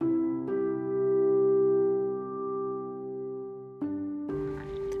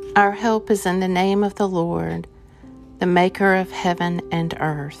Our help is in the name of the Lord, the maker of heaven and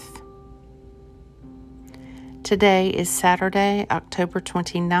earth. Today is Saturday, October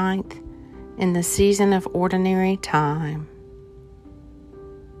 29th, in the season of ordinary time.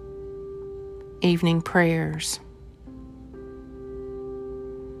 Evening prayers.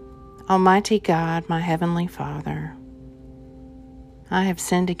 Almighty God, my heavenly Father, I have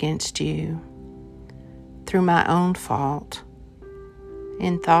sinned against you through my own fault,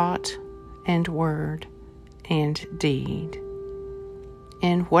 in thought and word and deed,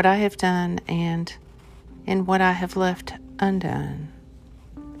 in what I have done and in what I have left undone.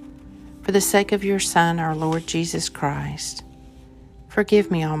 For the sake of your Son, our Lord Jesus Christ,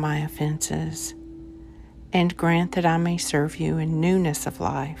 forgive me all my offenses, and grant that I may serve you in newness of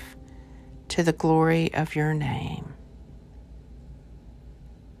life, to the glory of your name.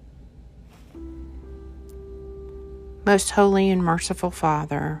 Most holy and merciful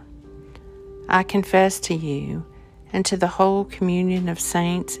Father, I confess to you and to the whole communion of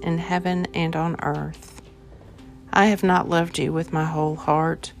saints in heaven and on earth, I have not loved you with my whole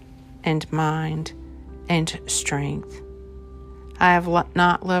heart and mind and strength. I have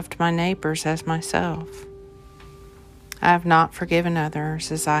not loved my neighbors as myself. I have not forgiven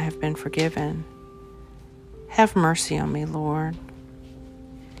others as I have been forgiven. Have mercy on me, Lord.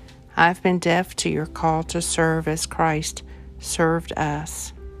 I have been deaf to your call to serve as Christ served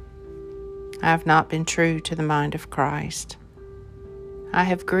us. I have not been true to the mind of Christ. I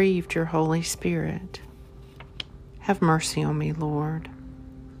have grieved your Holy Spirit. Have mercy on me, Lord.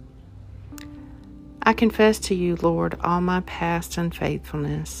 I confess to you, Lord, all my past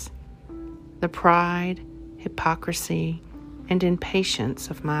unfaithfulness, the pride, hypocrisy, and impatience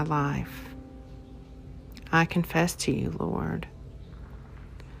of my life. I confess to you, Lord,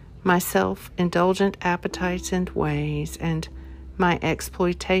 my self-indulgent appetites and ways, and my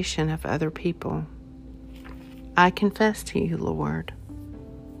exploitation of other people. I confess to you, Lord,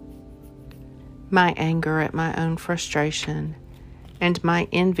 my anger at my own frustration and my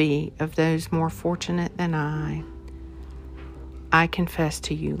envy of those more fortunate than I. I confess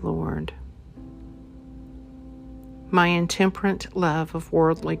to you, Lord, my intemperate love of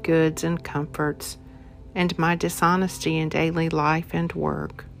worldly goods and comforts, and my dishonesty in daily life and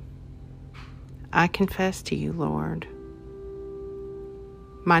work. I confess to you, Lord,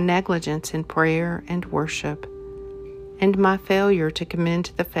 my negligence in prayer and worship, and my failure to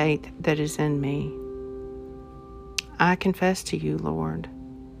commend the faith that is in me. I confess to you, Lord.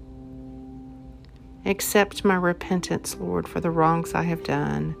 Accept my repentance, Lord, for the wrongs I have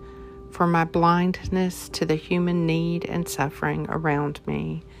done, for my blindness to the human need and suffering around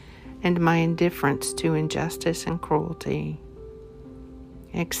me, and my indifference to injustice and cruelty.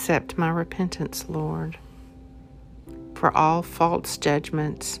 Accept my repentance, Lord, for all false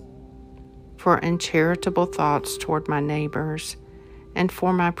judgments, for uncharitable thoughts toward my neighbors, and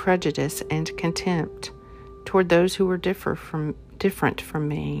for my prejudice and contempt toward those who were different from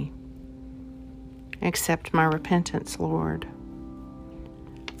me. Accept my repentance, Lord,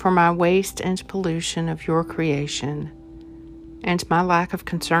 for my waste and pollution of your creation, and my lack of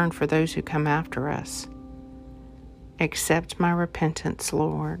concern for those who come after us. Accept my repentance,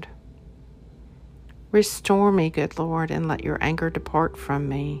 Lord. Restore me, good Lord, and let your anger depart from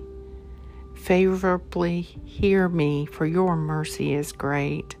me. Favorably hear me, for your mercy is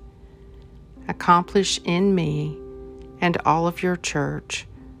great. Accomplish in me and all of your church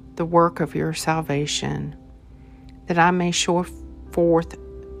the work of your salvation, that I may show forth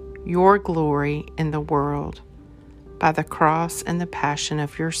your glory in the world by the cross and the passion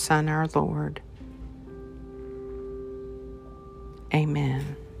of your Son, our Lord.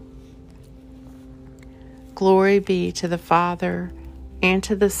 Amen. Glory be to the Father, and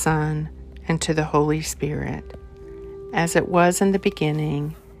to the Son, and to the Holy Spirit, as it was in the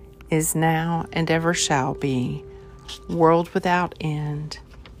beginning, is now, and ever shall be, world without end.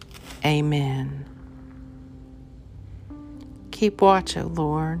 Amen. Keep watch, O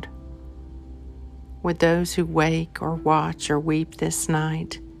Lord, with those who wake or watch or weep this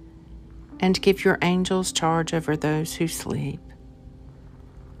night, and give your angels charge over those who sleep.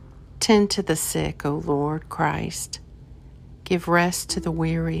 Tend to the sick, O Lord Christ. Give rest to the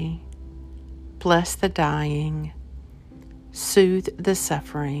weary. Bless the dying. Soothe the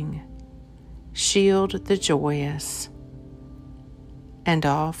suffering. Shield the joyous. And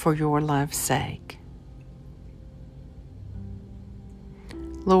all for your love's sake.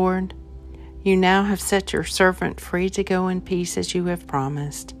 Lord, you now have set your servant free to go in peace as you have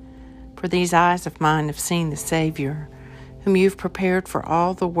promised. For these eyes of mine have seen the Savior, whom you've prepared for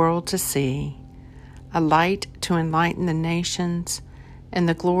all the world to see, a light to enlighten the nations and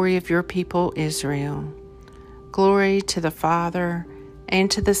the glory of your people Israel. Glory to the Father, and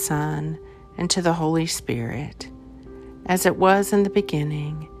to the Son, and to the Holy Spirit, as it was in the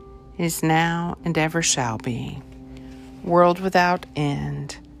beginning, is now, and ever shall be, world without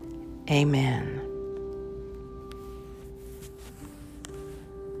end. Amen.